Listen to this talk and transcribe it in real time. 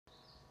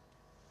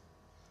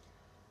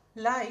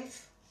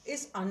Life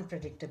is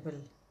unpredictable.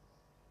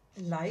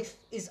 Life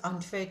is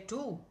unfair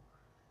too.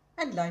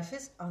 And life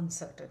is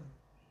uncertain.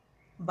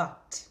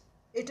 But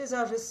it is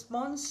our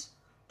response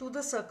to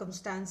the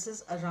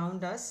circumstances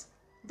around us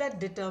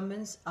that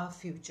determines our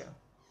future.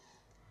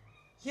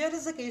 Here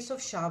is the case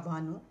of Shah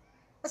Banu,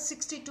 a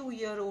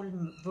 62-year-old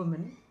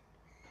woman,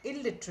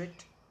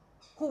 illiterate,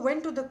 who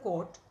went to the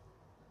court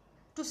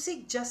to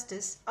seek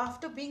justice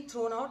after being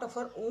thrown out of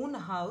her own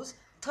house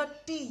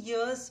 30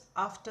 years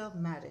after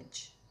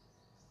marriage.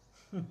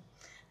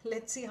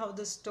 Let's see how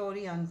the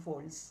story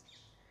unfolds.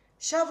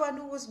 Shah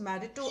Banu was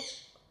married to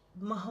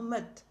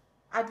Muhammad,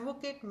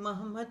 Advocate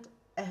Muhammad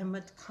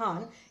Ahmad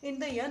Khan, in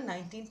the year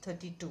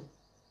 1932.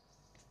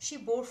 She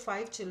bore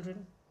 5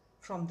 children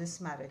from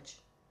this marriage.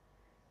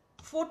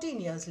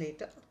 14 years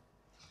later,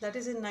 that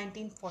is in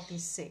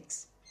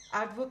 1946,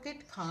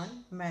 Advocate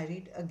Khan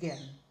married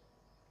again.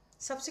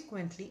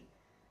 Subsequently,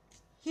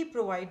 he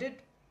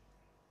provided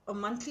a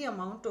monthly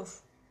amount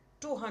of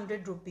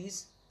 200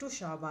 rupees to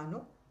Shah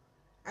Banu,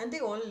 and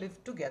they all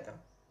lived together.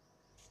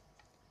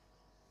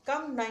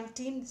 Come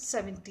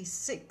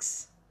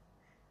 1976,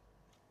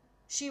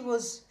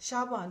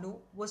 Shah Banu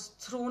was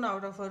thrown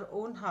out of her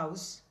own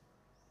house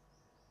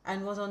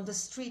and was on the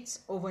streets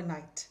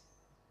overnight.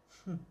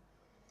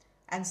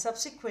 And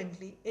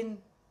subsequently, in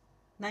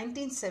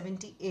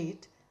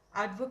 1978,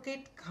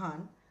 Advocate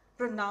Khan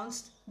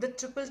pronounced the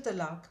triple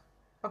talaq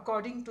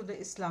according to the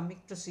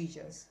Islamic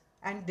procedures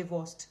and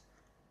divorced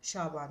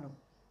Shah Banu.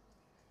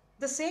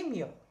 The same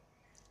year,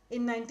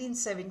 in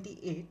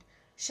 1978,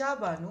 Shah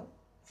Banu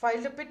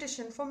filed a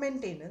petition for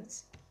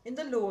maintenance in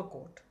the lower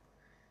court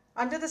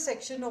under the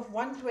section of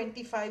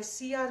 125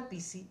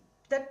 CRPC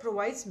that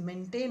provides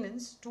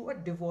maintenance to a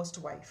divorced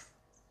wife.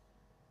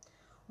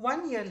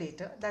 1 year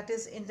later, that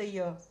is in the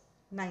year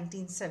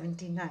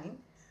 1979,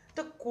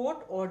 the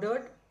court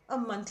ordered a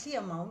monthly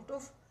amount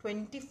of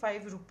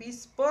 25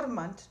 rupees per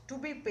month to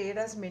be paid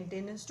as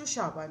maintenance to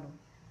Shah Banu.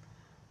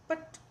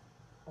 But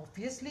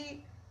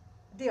obviously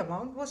the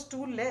amount was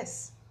too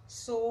less,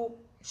 so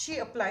she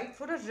applied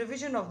for a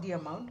revision of the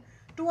amount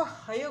to a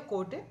higher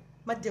court in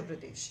Madhya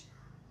Pradesh.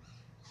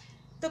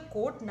 The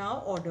court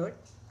now ordered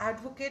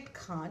Advocate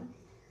Khan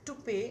to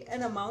pay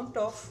an amount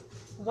of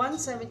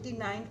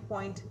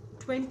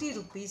 179.20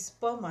 rupees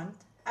per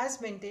month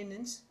as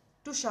maintenance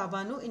to Shah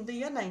Banu in the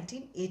year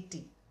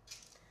 1980.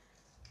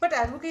 But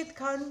Advocate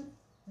Khan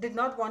did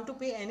not want to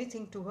pay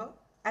anything to her,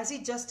 as he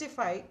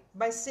justified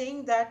by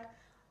saying that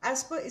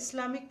as per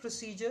Islamic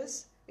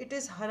procedures, it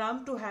is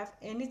haram to have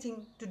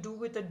anything to do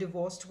with a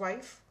divorced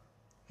wife,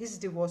 his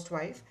divorced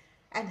wife,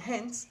 and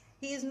hence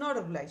he is not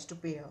obliged to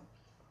pay her.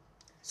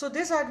 So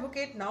this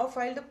advocate now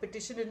filed a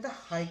petition in the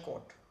High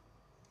Court.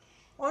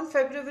 On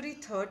February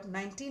 3rd,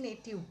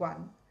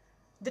 1981,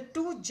 the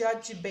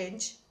two-judge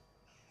bench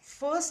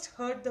first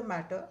heard the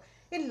matter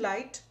in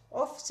light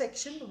of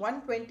section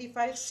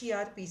 125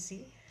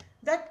 CRPC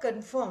that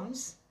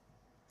confirms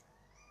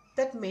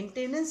that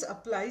maintenance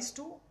applies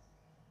to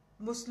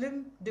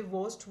Muslim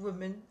divorced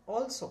women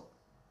also.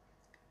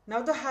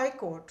 Now the High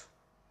Court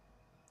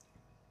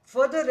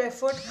further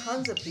referred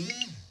Khan's appeal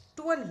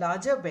to a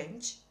larger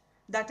bench,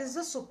 that is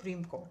the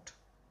Supreme Court.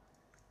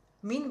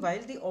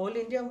 Meanwhile, the All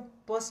India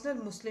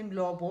Personal Muslim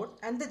Law Board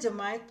and the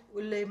Jamaat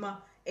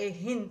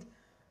Ulema-e-Hind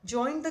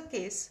joined the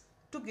case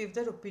to give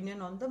their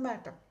opinion on the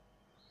matter.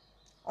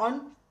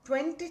 On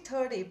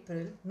 23rd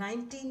April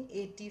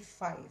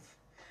 1985,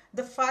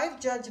 the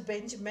 5-judge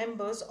bench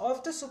members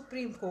of the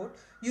Supreme Court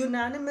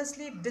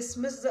unanimously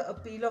dismissed the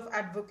appeal of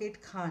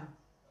Advocate Khan.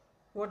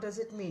 What does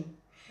it mean?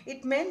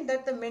 It meant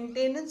that the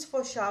maintenance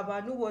for Shah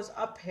Banu was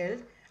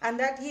upheld and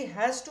that he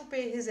has to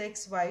pay his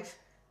ex-wife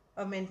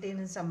a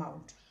maintenance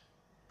amount.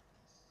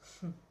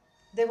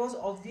 There was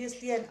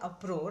obviously an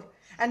uproar,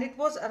 and it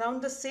was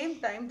around the same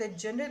time that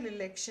general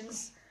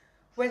elections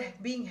were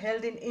being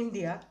held in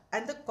India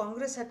and the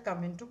Congress had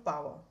come into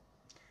power.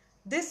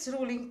 This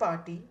ruling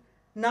party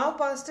now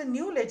passed a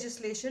new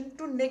legislation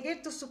to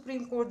negate the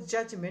Supreme Court's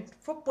judgment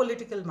for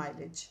political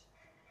mileage.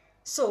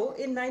 So,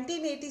 in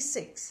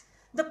 1986,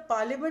 the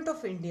Parliament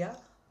of India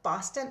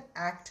passed an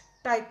act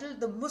titled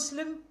the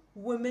Muslim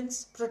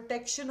Women's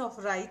Protection of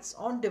Rights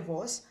on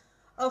Divorce,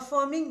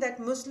 affirming that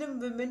Muslim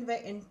women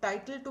were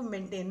entitled to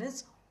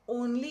maintenance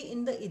only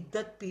in the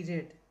iddat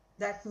period.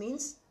 That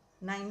means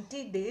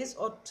 90 days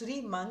or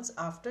 3 months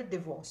after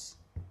divorce.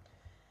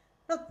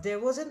 Now, there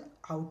was an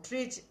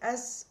outrage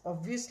as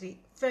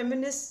obviously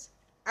feminists,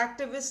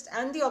 activists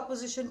and the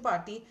opposition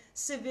party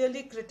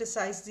severely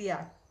criticized the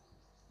act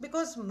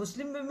because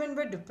Muslim women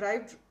were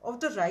deprived of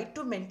the right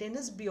to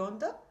maintenance beyond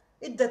the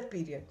iddat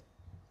period.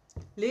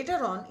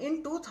 Later on,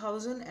 in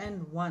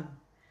 2001,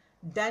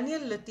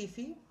 Daniel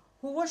Latifi,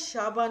 who was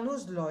Shah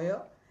Banu's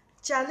lawyer,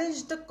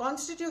 challenged the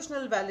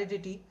constitutional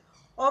validity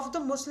of the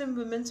Muslim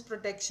women's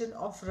protection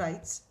of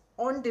rights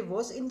on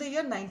divorce in the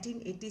year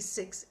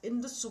 1986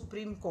 in the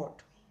Supreme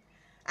Court.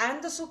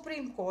 And the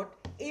Supreme Court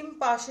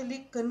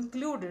impartially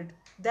concluded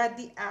that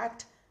the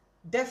act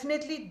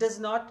definitely does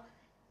not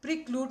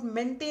preclude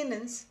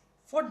maintenance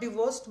for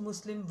divorced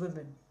Muslim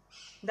women.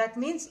 That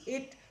means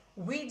it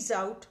weeds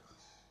out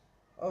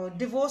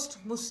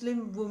divorced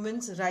Muslim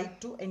women's right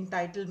to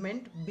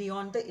entitlement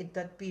beyond the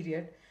iddat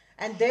period,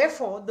 and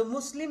therefore the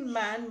Muslim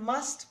man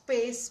must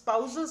pay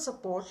spousal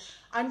support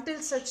until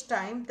such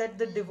time that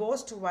the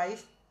divorced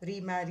wife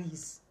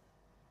remarries.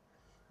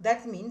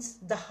 That means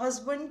the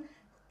husband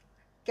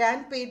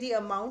can pay the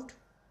amount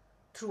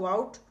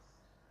throughout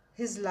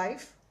his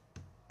life,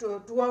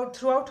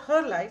 throughout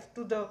her life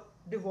to the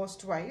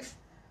divorced wife,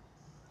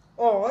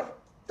 or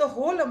the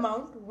whole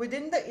amount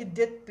within the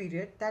iddat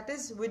period, that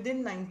is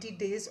within 90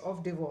 days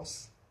of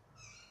divorce.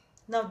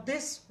 Now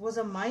this was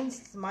a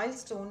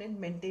milestone in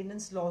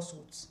maintenance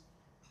lawsuits,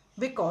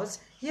 because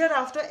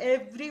hereafter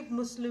every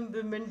Muslim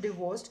woman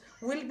divorced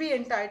will be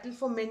entitled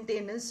for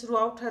maintenance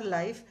throughout her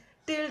life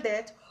till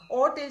death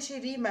or till she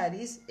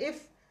remarries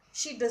if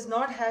she does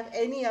not have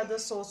any other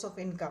source of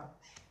income.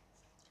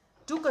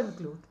 To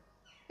conclude,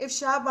 if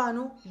Shah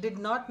Banu did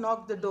not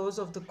knock the doors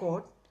of the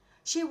court,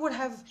 she would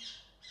have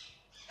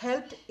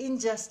helped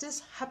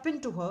injustice happen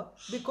to her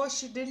because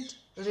she didn't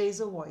raise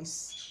a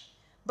voice.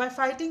 By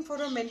fighting for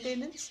her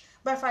maintenance,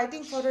 by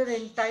fighting for her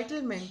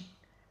entitlement,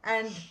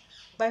 and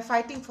by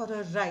fighting for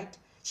her right,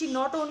 she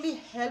not only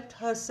helped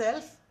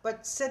herself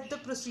but set the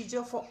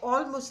procedure for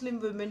all Muslim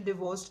women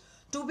divorced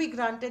to be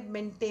granted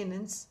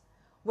maintenance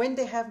when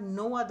they have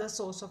no other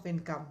source of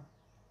income.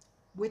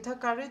 With her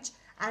courage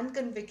and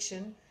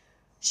conviction,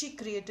 she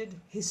created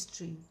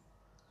history,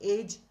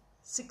 age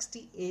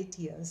 68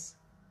 years.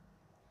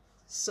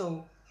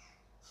 So,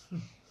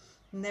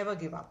 never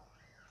give up.